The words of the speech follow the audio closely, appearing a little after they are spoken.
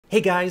Hey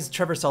guys,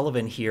 Trevor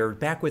Sullivan here,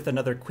 back with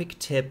another quick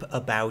tip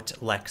about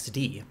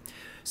LXD.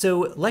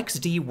 So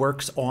LXD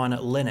works on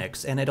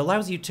Linux, and it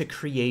allows you to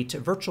create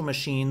virtual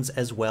machines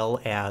as well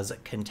as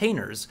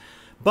containers.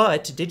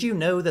 But did you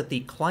know that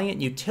the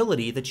client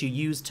utility that you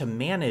use to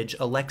manage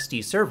a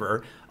LXD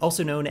server,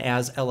 also known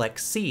as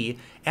LXC,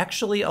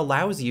 actually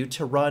allows you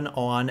to run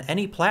on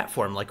any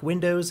platform like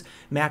Windows,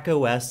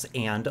 macOS,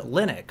 and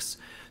Linux?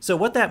 So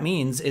what that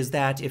means is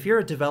that if you're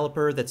a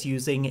developer that's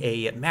using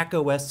a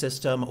macOS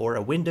system or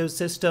a Windows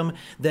system,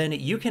 then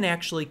you can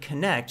actually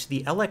connect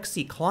the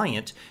LXC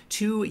client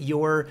to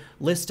your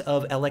list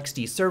of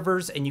LXD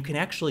servers, and you can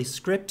actually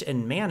script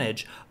and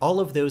manage all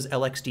of those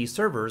LXD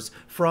servers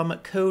from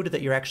code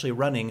that you're actually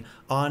running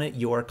on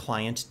your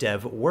client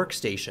dev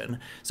workstation.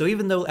 So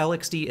even though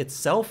LXD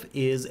itself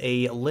is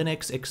a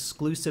Linux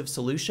exclusive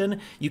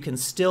solution, you can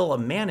still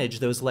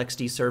manage those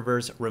LXD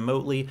servers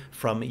remotely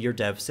from your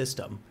dev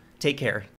system. Take care.